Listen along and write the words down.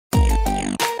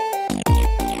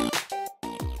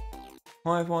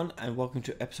Hi everyone, and welcome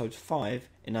to episode 5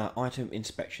 in our item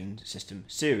inspection system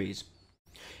series.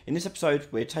 In this episode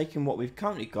we're taking what we've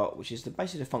currently got, which is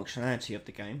basically the functionality of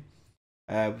the game,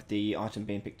 with the item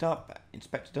being picked up,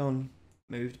 inspected on,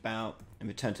 moved about and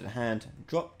returned to the hand and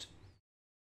dropped.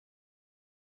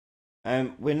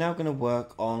 We're now going to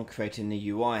work on creating the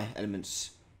UI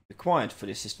elements required for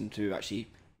this system to actually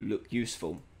look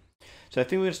useful. So the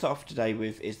thing we're going to start off today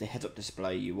with is the heads-up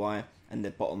display UI and the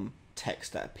bottom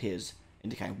text that appears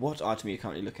indicating what item you're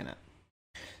currently looking at.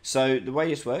 So the way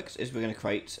this works is we're going to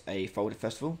create a folder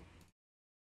first of all,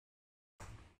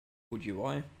 called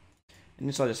UI, and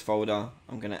inside this folder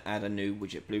I'm going to add a new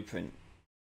widget blueprint.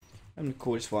 I'm going to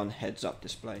call this one heads up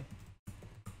display,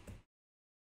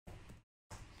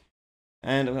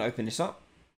 and I'm going to open this up,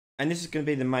 and this is going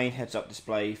to be the main heads up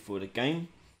display for the game,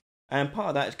 and part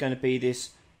of that is going to be this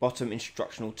bottom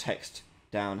instructional text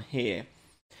down here.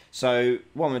 So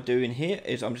what I'm going to do in here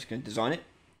is I'm just going to design it.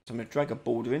 So I'm going to drag a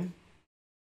border in,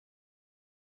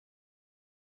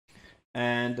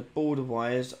 and the border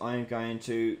wires I'm going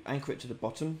to anchor it to the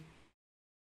bottom,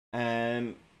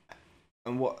 and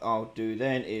what I'll do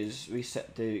then is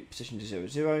reset the position to 0,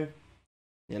 0,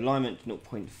 the alignment to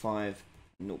 0.5,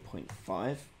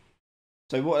 0.5.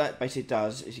 So what that basically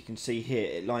does is, you can see here,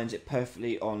 it lines it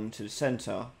perfectly onto the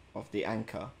center of the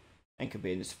anchor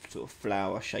being this sort of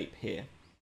flower shape here.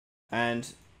 And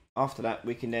after that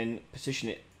we can then position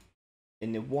it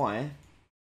in the Y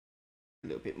a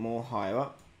little bit more higher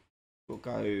up. We'll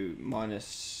go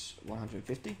minus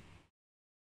 150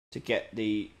 to get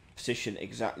the position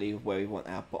exactly where we want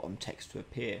our bottom text to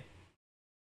appear.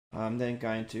 I'm then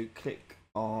going to click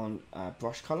on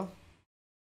brush color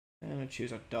and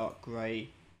choose a dark grey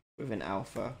with an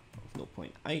alpha of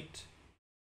 0.8. Drag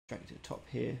it to the top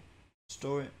here,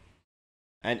 store it.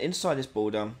 And inside this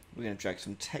border, we're going to drag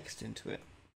some text into it.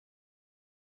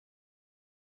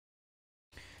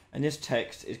 And this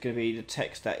text is going to be the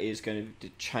text that is going to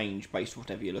change based on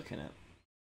whatever you're looking at.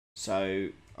 So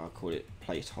I'll call it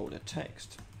placeholder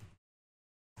text.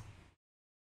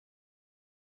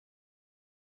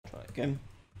 Try it again.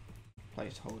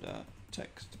 Placeholder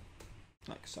text,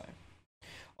 like so.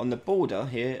 On the border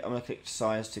here, I'm going to click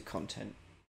size to content.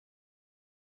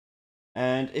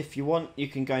 And if you want, you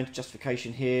can go into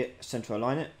justification here, center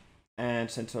align it, and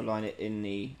center align it in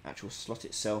the actual slot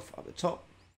itself up the top.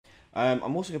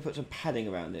 I'm also going to put some padding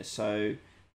around this, so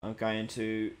I'm going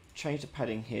to change the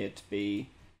padding here to be,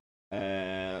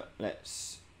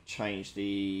 let's change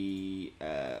the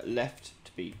left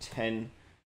to be 10,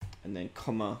 and then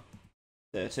comma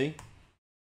 30.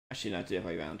 Actually, no, do the other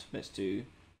way around. Let's do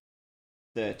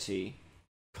 30,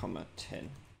 comma 10.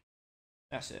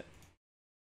 That's it.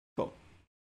 Cool.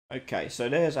 Okay, so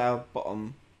there's our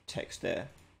bottom text there.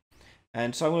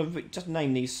 And so I'm going to just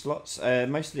name these slots.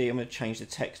 Mostly I'm going to change the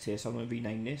text here, so I'm going to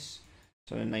rename this.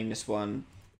 So I'm going to name this one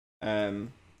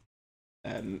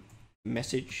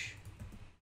message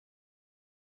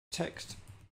text,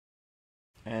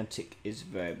 and tick is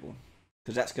variable,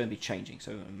 because that's going to be changing,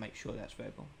 so I'm going to make sure that's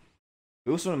variable.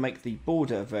 We also want to make the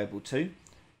border a variable too,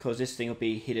 because this thing will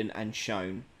be hidden and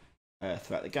shown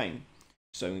throughout the game.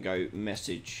 So I'm going to go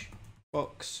message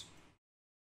box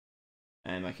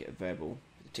and make it a variable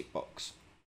with a tick box.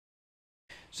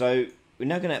 So we're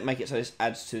now going to make it so this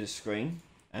adds to the screen,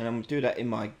 and I'm going to do that in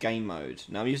my game mode.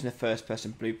 Now I'm using the first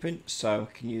person blueprint, so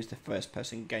I can use the first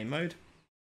person game mode,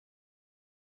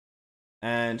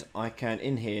 and I can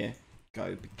in here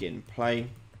go begin play,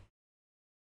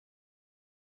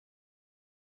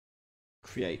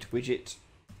 create widget,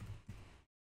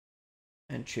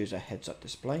 and choose a heads up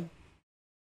display.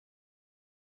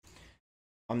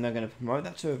 I'm now going to promote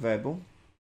that to a variable,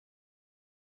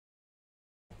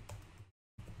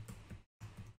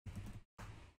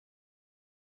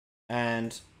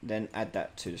 and then add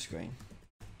that to the screen,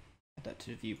 add that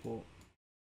to the viewport,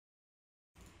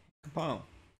 compile,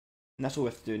 and that's all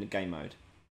we have to do in the game mode.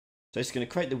 So it's going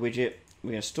to create the widget,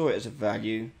 we're going to store it as a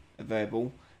value, a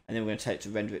variable, and then we're going to take it to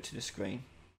render it to the screen.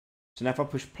 So now if I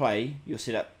push play, you'll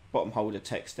see that bottom holder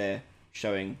text there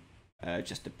showing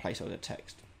just the placeholder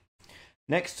text.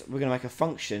 Next, we're going to make a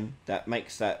function that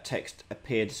makes that text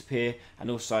appear, disappear,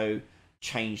 and also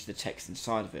change the text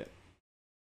inside of it.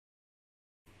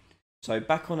 So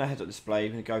back on our heads up display,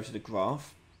 we're going to go to the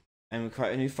graph, and we'll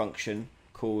create a new function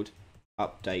called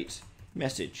update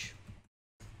message.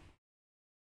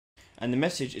 And the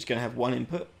message is going to have one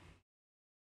input.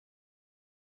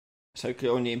 So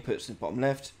click on the inputs in the bottom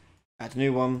left, add a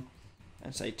new one,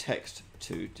 and say text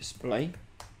to display.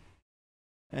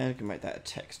 And we can make that a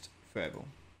text variable.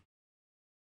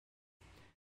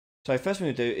 So first thing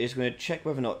we're going to do is we're going to check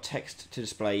whether or not text to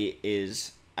display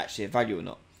is actually a value or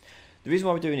not. The reason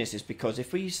why we're doing this is because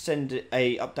if we send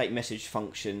a update message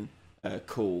function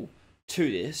call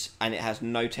to this and it has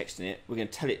no text in it, we're going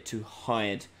to tell it to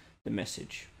hide the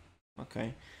message.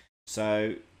 Okay,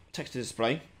 so text to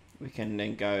display, we can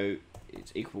then go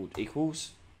it's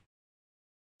equals,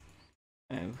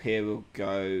 and here we'll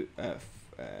go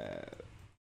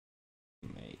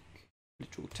make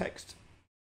literal text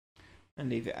and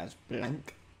leave it as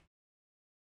blank.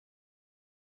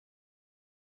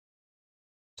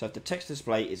 So if the text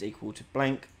display is equal to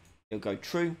blank, it'll go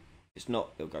true. If it's not,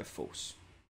 it'll go false.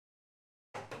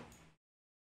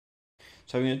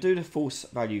 So we're going to do the false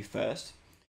value first.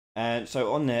 And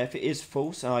so on there, if it is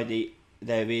false, i.e.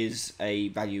 there is a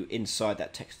value inside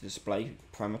that text display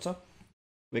parameter,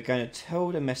 we're going to tell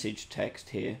the message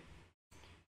text here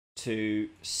to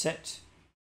set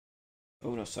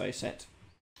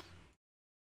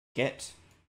get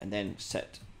and then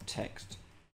set text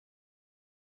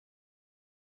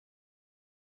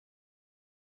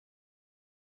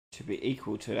to be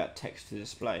equal to that text to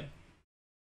display.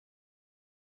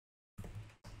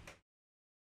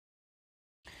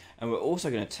 And we're also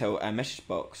going to tell our message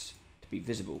box to be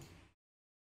visible.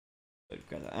 So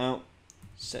grab that out,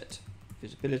 set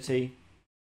visibility,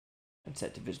 and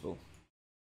set to visible.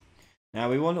 Now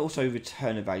we want to also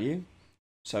return a value.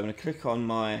 So I'm going to click on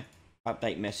my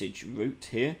update message route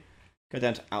here, go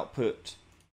down to output,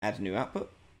 add a new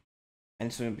output, and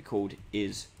it's going to be called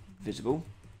is visible.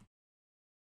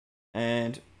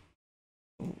 And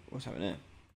what's happening there?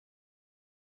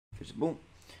 Visible.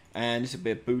 And this will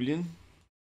be a boolean.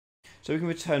 So we can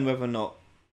return whether or not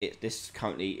this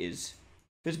currently is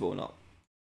visible or not,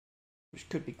 which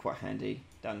could be quite handy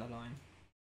down the line.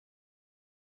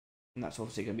 And that's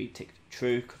obviously going to be ticked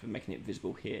true because we're making it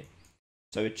visible here.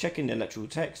 So we're checking the electrical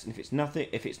text, and if it's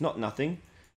not nothing,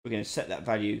 we're going to set that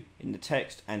value in the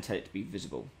text and tell it to be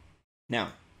visible.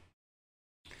 Now,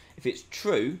 if it's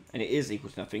true and it is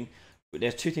equal to nothing, but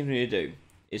there's two things we need to do.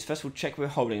 Is first of all check we're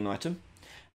holding an item,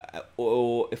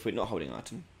 or if we're not holding an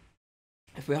item.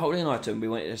 If we're holding an item, we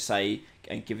want it to say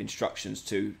and give instructions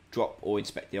to drop or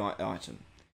inspect the item.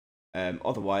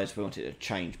 Otherwise, we want it to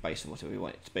change based on whatever we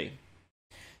want it to be.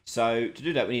 So to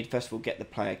do that, we need first of all get the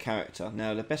player character.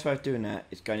 Now the best way of doing that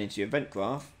is going into your event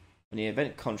graph, and the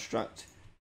event construct,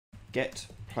 get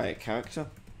player character,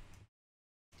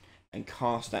 and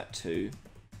cast that to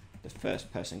the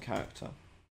first person character,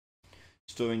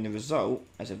 storing the result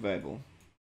as a variable.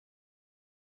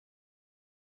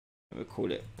 And we'll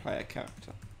call it player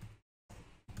character.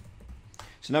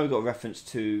 So now we've got a reference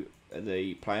to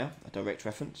the player, a direct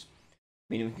reference,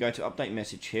 meaning we can go to update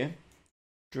message here,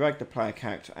 drag the player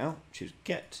character out, choose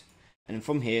get, and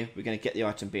from here we're going to get the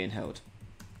item being held.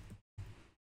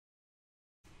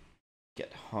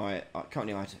 Get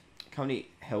currently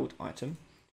held item.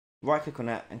 Right click on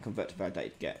that and convert to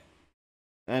validated get.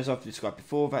 And as I've described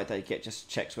before, validated get just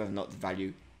checks whether or not the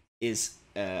value is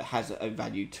has a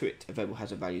value to it. A variable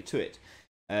has a value to it,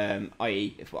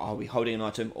 i.e., if are we holding an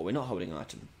item or we're not holding an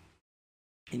item.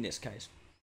 In this case,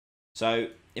 so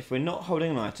if we're not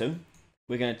holding an item,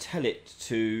 we're going to tell it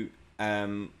to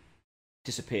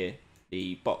disappear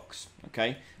the box.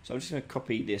 Okay, so I'm just going to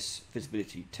copy this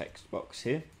visibility text box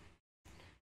here,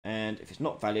 and if it's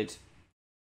not valid,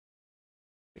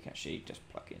 we can actually just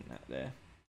plug in that there,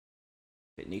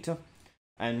 a bit neater,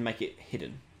 and make it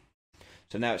hidden.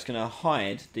 So now it's going to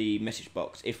hide the message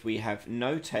box if we have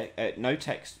no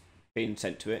text being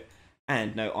sent to it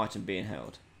and no item being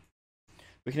held.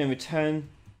 We can then return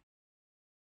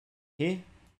here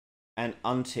and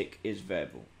untick is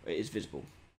variable. It is visible.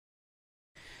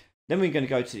 Then we're going to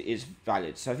go to is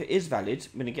valid. So if it is valid,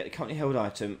 we're going to get the currently held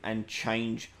item and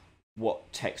change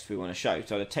what text we want to show.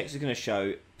 So the text is going to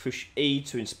show push E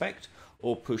to inspect,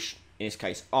 or push, in this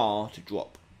case, R to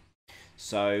drop.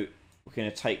 So we're going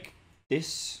to take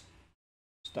this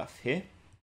stuff here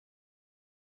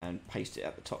and paste it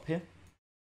at the top here.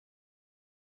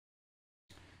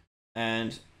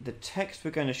 And the text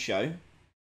we're going to show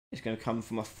is going to come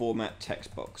from a format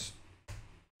text box.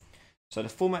 So the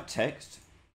format text,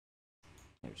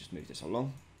 let me just move this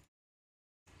along.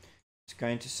 It's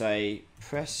going to say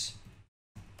press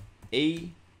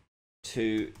E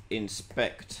to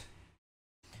inspect,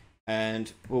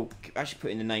 and we'll actually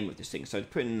put in the name of this thing. So to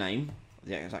put in the name of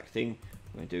the exact thing,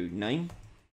 we're going to do name,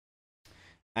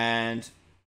 and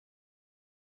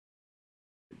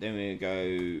then we're going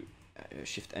to go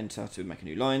shift enter to make a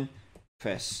new line,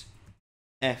 press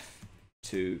F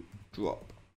to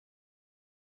drop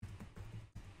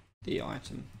the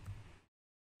item.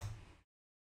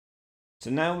 So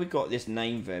now we've got this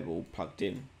name variable plugged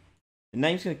in. The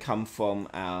name's going to come from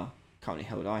our currently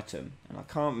held item. And I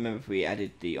can't remember if we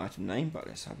added the item name, but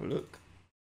let's have a look.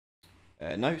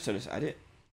 No, so let's add it.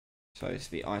 So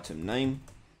this will be item name,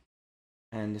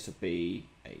 and this will be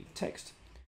a text.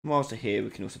 And whilst we're here, we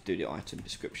can also do the item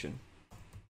description.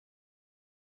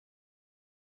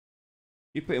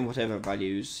 You put in whatever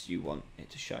values you want it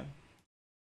to show.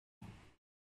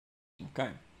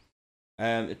 Okay.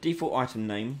 The default item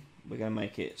name, we're going to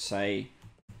make it say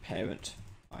parent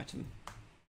item.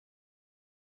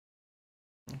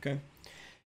 Okay.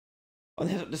 On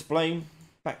the heads up display,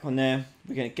 back on there,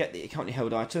 we're going to get the currently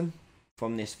held item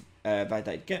from this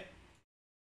validated get,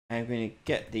 and we're going to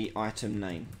get the item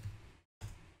name,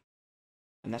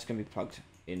 and that's going to be plugged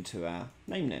into our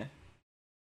name there.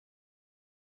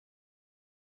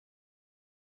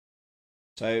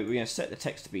 So we're going to set the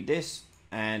text to be this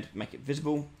and make it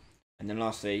visible, and then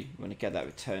lastly we're going to get that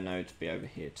return node to be over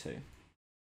here too.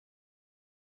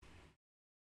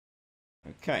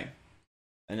 Okay,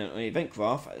 and then on the event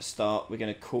graph at the start we're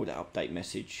going to call that update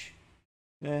message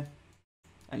there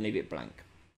and leave it blank.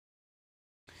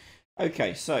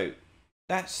 Okay, so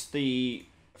that's the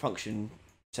function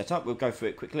set up. We'll go through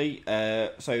it quickly.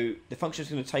 So the function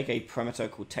is going to take a parameter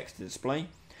called text to display.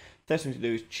 First thing to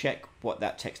do is check what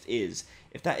that text is.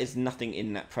 If that is nothing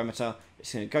in that parameter,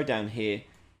 it's going to go down here,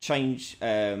 change,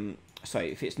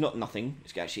 if it's not nothing,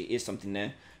 it actually is something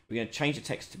there, we're going to change the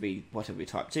text to be whatever we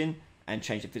typed in, and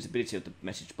change the visibility of the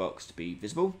message box to be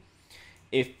visible.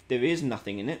 If there is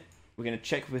nothing in it, we're going to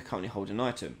check if we're currently holding an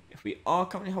item. If we are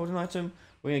currently holding an item,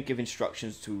 we're going to give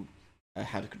instructions to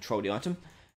how to control the item.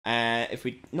 If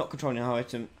we're not controlling an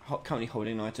item, currently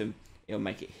holding an item, it'll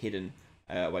make it hidden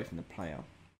away from the player.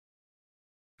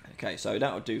 Okay, so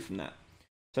that'll do from that.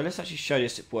 So let's actually show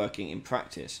this working in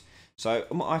practice. So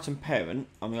on my item parent,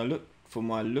 I'm going to look for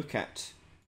my look at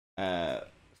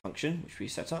function, which we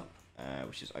set up,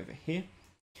 which is over here.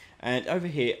 And over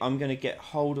here, I'm going to get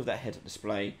hold of that heads-up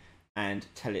display and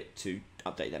tell it to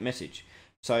update that message.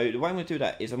 So the way I'm going to do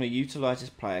that is I'm going to utilize this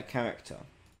player character.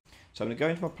 So I'm going to go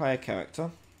into my player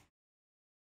character,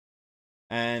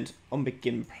 and on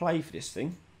begin play for this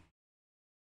thing,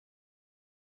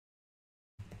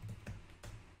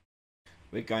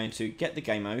 we're going to get the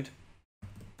game mode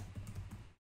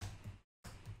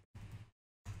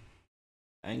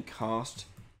and cast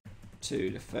to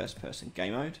the first person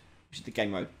game mode, which is the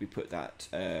game mode we put that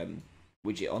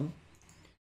widget on.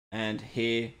 And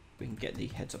here we can get the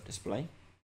heads up display.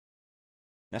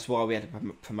 That's why we had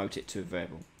to promote it to a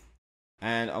variable.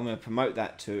 And I'm going to promote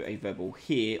that to a variable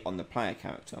here on the player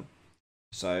character.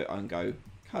 So I'm going to go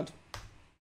CUD.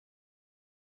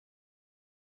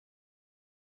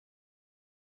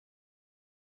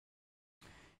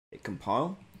 Hit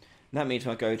compile. And that means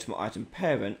when I go to my item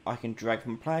parent, I can drag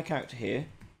from player character here,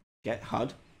 get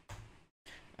HUD,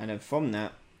 and then from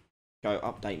that, go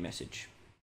update message.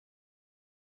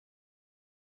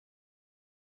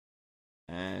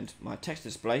 And my text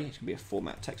display is going to be a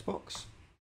format text box,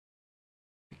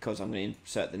 because I'm going to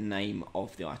insert the name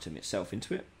of the item itself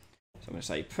into it. So I'm going to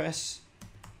say press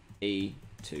E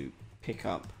to pick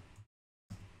up,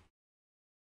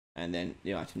 and then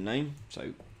the item name.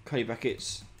 So curly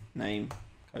brackets, name,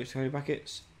 close curly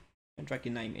brackets, and drag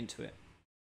your name into it.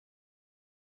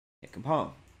 Hit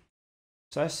compile.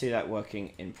 So let's see that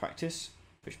working in practice.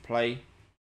 Push play,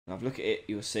 and I've looked at it,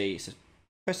 you'll see it says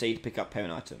press E to pick up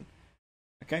parent item.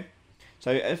 Okay, so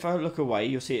if I look away,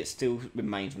 you'll see it still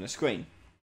remains on the screen.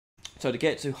 So to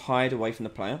get it to hide away from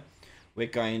the player, we're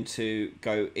going to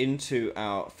go into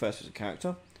our first person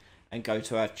character and go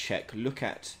to our check look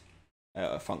at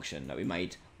function that we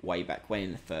made way back when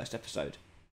in the first episode.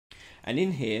 And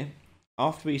in here,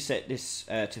 after we set this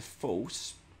to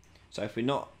false, so if we're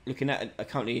not looking at a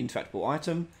currently interactable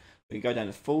item, we go down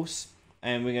to false,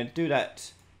 and we're going to do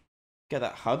that, get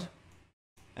that HUD,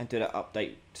 and do that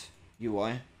update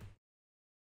UI,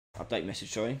 update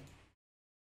message, sorry,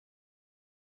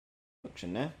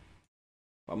 function there.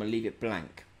 But I'm going to leave it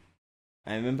blank.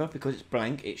 And remember, because it's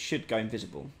blank, it should go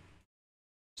invisible.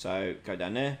 So go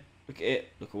down there, look at it,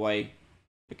 look away,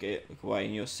 look at it, look away,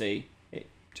 and you'll see it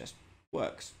just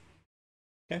works.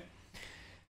 Okay.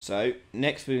 So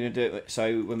next we're going to do it.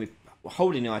 So when we're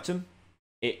holding the item,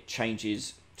 it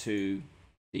changes to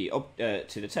the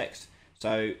text.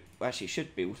 So actually, it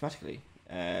should be automatically.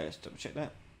 Let's double check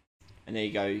that. And there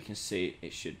you go. You can see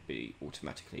it should be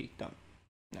automatically done.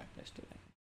 No, let's do that.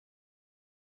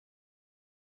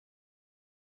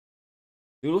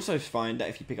 You'll also find that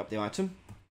if you pick up the item,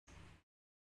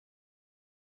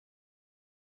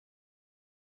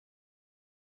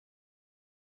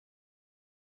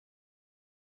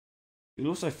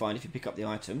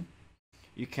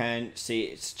 you can see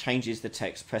it changes the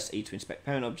text. Press E to inspect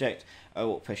parent object,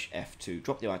 or push F to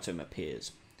drop the item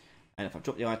appears. And if I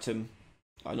drop the item,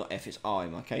 not F, it's R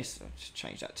in my case, so just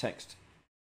change that text.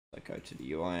 So go to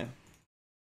the UI,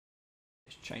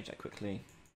 just change that quickly.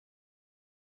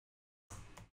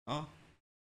 R.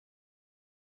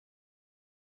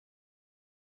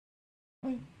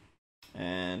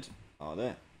 And R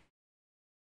there.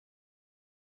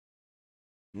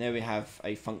 And there we have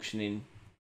a functioning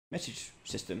message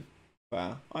system for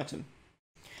our item.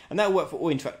 And that will work for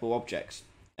all interactable objects.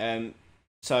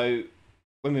 So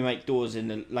when we make doors in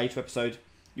the later episode,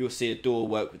 you'll see a door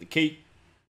work with the key.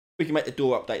 We can make the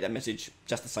door update that message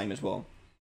just the same as well.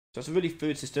 So it's a really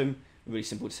fluid system, really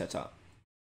simple to set up.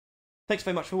 Thanks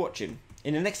very much for watching.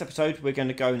 In the next episode, we're going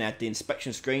to go and add the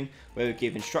inspection screen, where we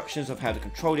give instructions of how to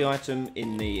control the item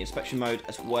in the inspection mode,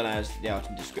 as well as the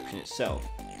item description itself.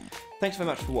 Thanks very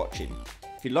much for watching.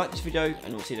 If you like this video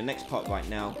and want to see the next part right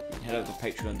now, you can head over to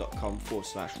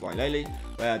patreon.com/Rylely,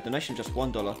 where a donation of just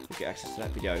 $1 will get access to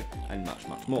that video and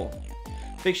much more.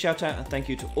 Big shout out and thank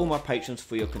you to all my patrons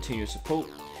for your continuous support.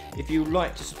 If you would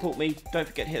like to support me, don't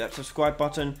forget to hit that subscribe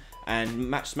button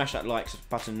and smash that like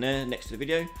button there next to the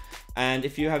video. And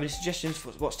if you have any suggestions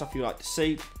for what stuff you'd like to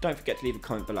see, don't forget to leave a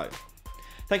comment below.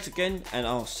 Thanks again, and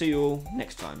I'll see you all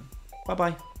next time. Bye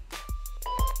bye.